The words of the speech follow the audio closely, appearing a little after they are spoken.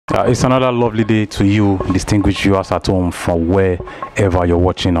It's another lovely day to you, distinguished viewers at home from wherever you're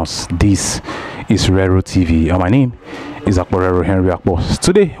watching us. This is Rero TV, and my name is Rero Henry Akpo.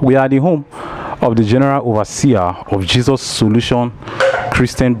 Today, we are at the home of the General Overseer of Jesus Solution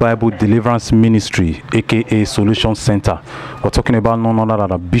Christian Bible Deliverance Ministry, aka Solution Center. We're talking about none other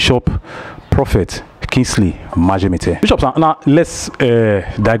than Bishop Prophet Kingsley Majemite. Bishop, now let's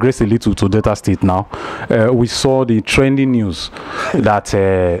digress a little to Delta State now. We saw the trending news that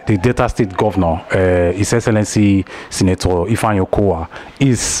the Delta State Governor, His Excellency Senator Ifeanyi Okowa,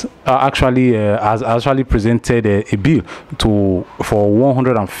 is has actually presented a bill for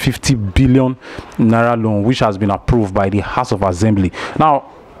 150 billion naira loan, which has been approved by the House of Assembly.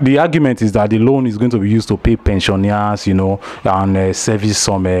 Now, the argument is that the loan is going to be used to pay pensioners, you know, and service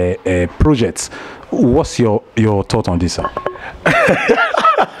some projects. What's your thought on this, sir?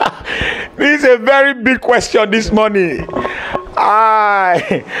 This is a very big question this morning.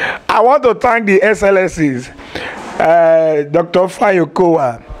 I want to thank the SLSs, Dr. Ifeanyi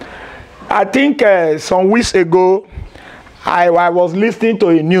Okowa. I think some weeks ago, I was listening to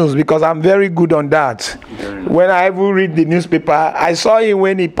the news because I'm very good on that. When I even read the newspaper, I saw him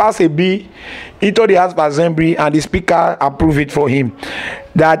when he passed a bill into the House of Assembly and the Speaker approved it for him.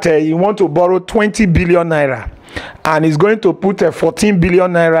 That he wants to borrow 20 billion naira and he's going to put 14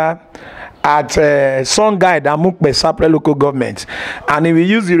 billion naira at Songhai Damukpe Sapre local government, and he will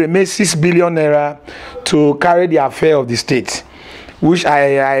use the remaining 6 billion naira to carry the affair of the state. Which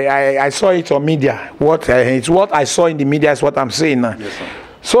I saw it on media. It's what I saw in the media is what I'm saying now. Yes,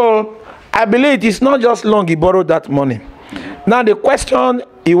 so I believe it is not just long he borrowed that money. Now the question,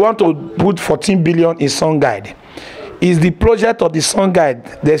 he want to put 14 billion in Songhai. Is the project of the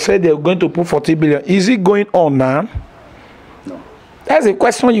Songhai, they said they're going to put 14 billion. Is it going on now? No. That's a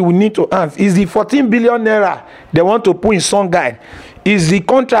question you will need to answer. Is the 14 billion naira they want to put in Songhai, is the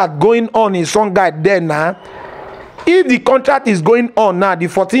contract going on in Songhai there now? If the contract is going on now, the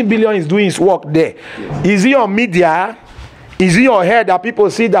 14 billion is doing its work there. Yes. Is it on media? Is it on head that people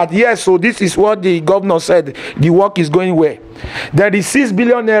see that, yes, so this is what the governor said, the work is going where? Then the 6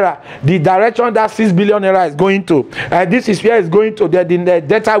 billion naira, the direction that 6 billion naira is going to, this is where it's going to, the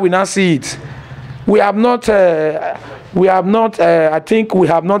data we now see it. We have not, I think we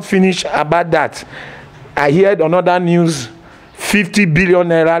have not finished about that. I heard another news, 50 billion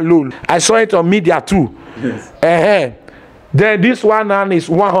naira loan. I saw it on media too. Yes. Then this one now is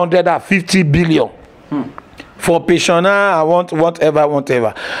 150 billion for pensioner. I want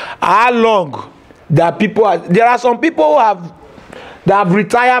whatever. How long that people are, there are some people that have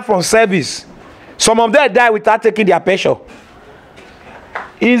retired from service. Some of them die without taking their pension.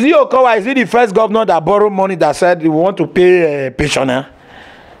 Is it Okowa? Is it the first governor that borrowed money that said we want to pay pensioner?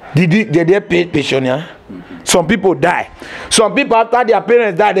 Did they pay pensioner? Some people die. Some people, after their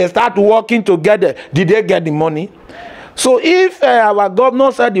parents die, they start working together. Did they get the money? So if our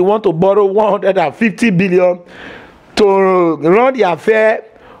governor said he want to borrow 150 billion to run the affair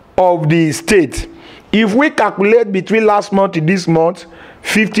of the state, if we calculate between last month to this month,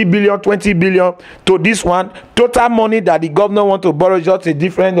 50 billion, 20 billion to this one, total money that the governor want to borrow, just a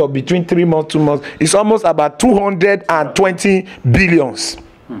difference of between 3 months, 2 months, it's almost about 220 billions.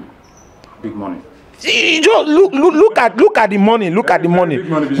 Big money. Just look at the money. Look at the money.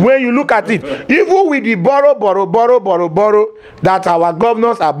 When you look at it, even with the borrow that our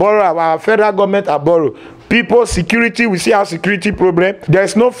governors are borrow, our federal government are borrow. People, security, we see our security problem.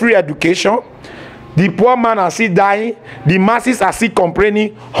 There's no free education. The poor man are still dying. The masses are still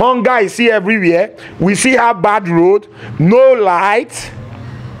complaining. Hunger is still everywhere. We see how bad road, no light,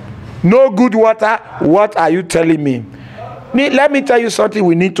 no good water. What are you telling me? Let me tell you something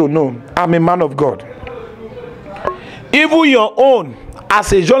we need to know. I'm a man of God. Even your own,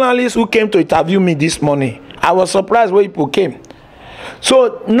 as a journalist who came to interview me this morning, I was surprised when people came.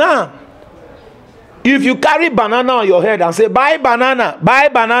 So now, if you carry banana on your head and say, buy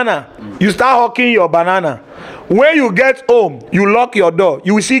banana, you start hawking your banana. When you get home, you lock your door.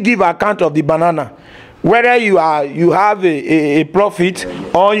 You will still give account of the banana. Whether you have a profit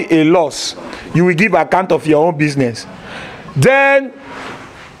or a loss, you will give account of your own business. Then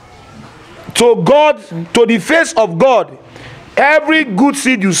to God, to the face of God, every good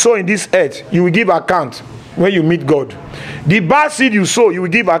seed you sow in this earth, you will give account when you meet God. The bad seed you sow, you will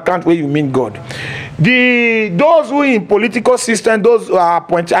give account when you meet God. Those who in political system, those who are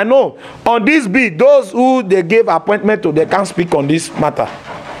appointed, I know on this bill, those who they gave appointment to, they can't speak on this matter.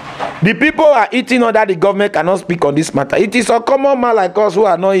 The people who are eating under the government cannot speak on this matter. It is a common man like us who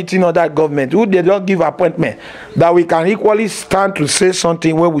are not eating under government, who they don't give appointment, that we can equally stand to say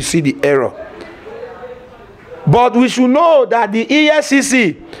something when we see the error. But we should know that the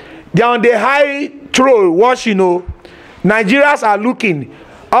EFCC They are on the high throne watching. Nigerians are looking.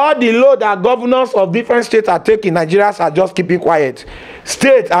 All the load that governors of different states are taking, Nigerians are just keeping quiet.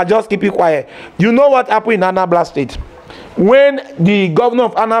 States are just keeping quiet. You know what happened in Anambra State? When the governor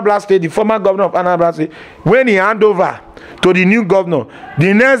of Anambra State, the former governor of Anambra State, when he hand over to the new governor,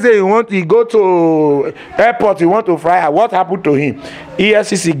 the next day he go to airport, he want to fly. What happened to him?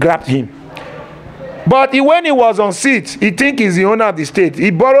 EFCC grabbed him. But when he was on seat, he think he's the owner of the state.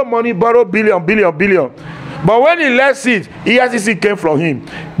 He borrowed money, borrowed billion. But when he left seat, EFCC came from him.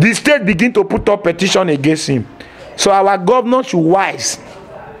 The state begin to put up petition against him. So our governor should wise.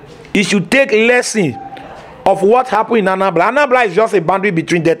 He should take lesson of what happened in Anambra. Anambra is just a boundary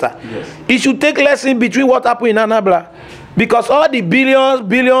between Delta. Yes. He should take lesson between what happened in Anambra. Because all the billion,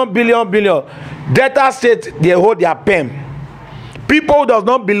 Delta state, they hold their pen. People who does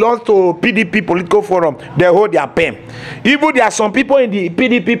not belong to PDP political forum, they hold their pen. Even there are some people in the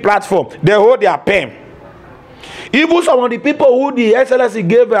PDP platform, they hold their pen. Even some of the people who the SLC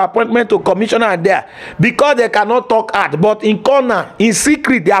gave an appointment to commissioner are there because they cannot talk out, but in corner, in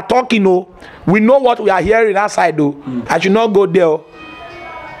secret, they are talking. We know what we are hearing outside. I should not go there.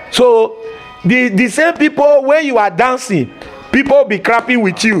 So the same people when you are dancing, people will be clapping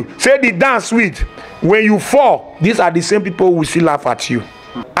with you. Say the dance sweet. When you fall, these are the same people who will still laugh at you.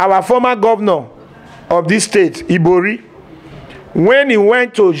 Our former governor of this state, Ibori, when he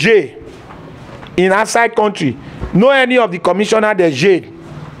went to jail in outside country, no any of the commissioner they jailed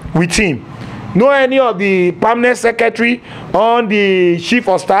with him, no any of the permanent secretary, on the chief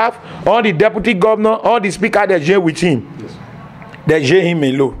of staff, on the deputy governor, or the speaker they jailed with him. Yes. They jailed him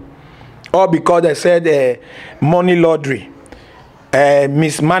alone. All because they said money laundering,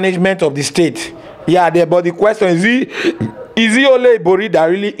 mismanagement of the state. Yeah, but the question is he only Ibori that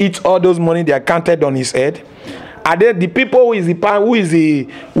really eats all those money they are counted on his head? Are they the people who is the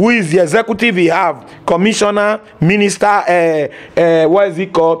executive we have, commissioner, minister, what is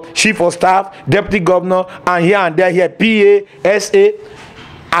it called, chief of staff, deputy governor, and here and there, PA, SA,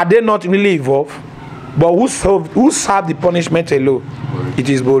 are they not really involved? But who served the punishment alone? It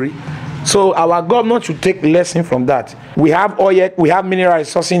is Bori. So our government should take lesson from that. We have oil, we have mineral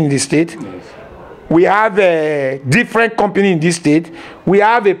resources in the state. We have a different company in this state. We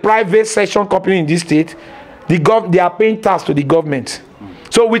have a private section company in this state. They are paying tax to the government.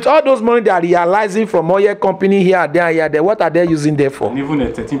 So with all those money they are realizing from oil company here, there, what are they using there for? And even a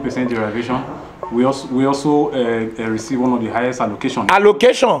 13% derivation, we also receive one of the highest allocation.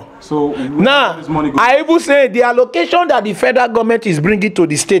 Allocation. So now, I even say the allocation that the federal government is bringing to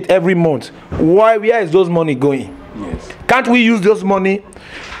the state every month. Where is those money going? Yes. Can't we use those money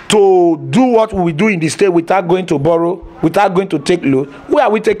to do what we do in the state without going to borrow, without going to take load? Where are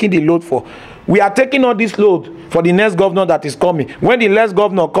we taking the load for? We are taking all this load for the next governor that is coming. When the next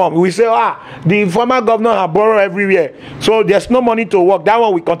governor comes, we say, the former governor has borrowed everywhere, so there's no money to work. That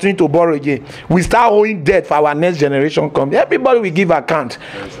one we continue to borrow again. We start owing debt for our next generation come. Everybody will give account.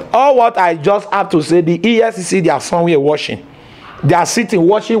 All what I just have to say, the EFCC, they are somewhere watching. They are sitting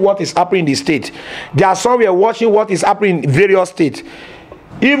watching what is happening in the state. They are somewhere watching what is happening in various states.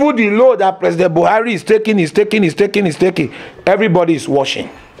 Even the load that President Buhari is taking, everybody is watching.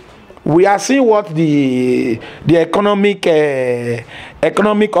 We are seeing what the economic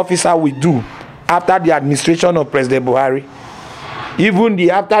officer will do after the administration of President Buhari. Even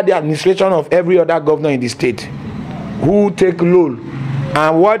after the administration of every other governor in the state who take load,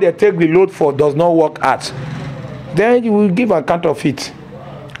 and what they take the load for does not work out, then you will give account of it.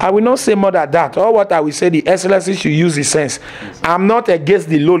 I will not say more than that. All what I will say, the SLC should use the sense. I'm not against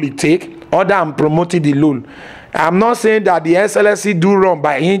the loan it take, or that I'm promoting the loan. I'm not saying that the SLC do wrong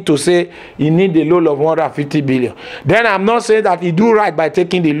by him to say he need the loan of 150 billion. Then I'm not saying that he do right by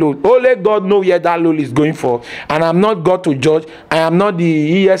taking the loan. Only God knows where that loan is going for. And I'm not God to judge. I am not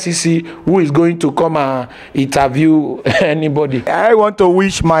the EFCC who is going to come and interview anybody. I want to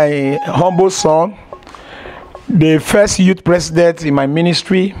wish my humble son, the first youth president in my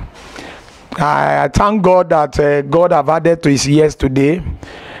ministry. I thank God that God have added to his years today.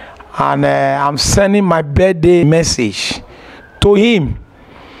 And I'm sending my birthday message to him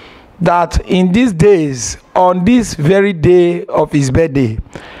that in these days, on this very day of his birthday,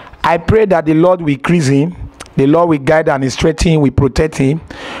 I pray that the Lord will increase him, the Lord will guide and strengthen him, will protect him.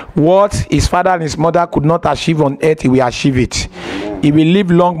 What his father and his mother could not achieve on earth, he will achieve it. He will live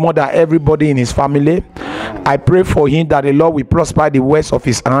long more than everybody in his family. I pray for him that the Lord will prosper the works of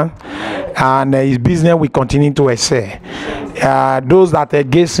his hand, and his business will continue to excel. those that are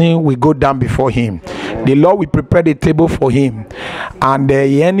against him will go down before him. The Lord will prepare the table for him, and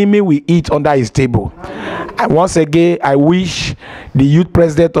the enemy will eat under his table. And once again, I wish the youth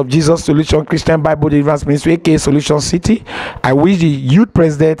president of Jesus Solution Christian Bible Deliverance Ministry, aka Solution City, I wish the youth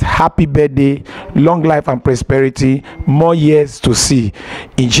president happy birthday, long life and prosperity, more years to see.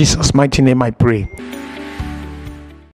 In Jesus' mighty name I pray.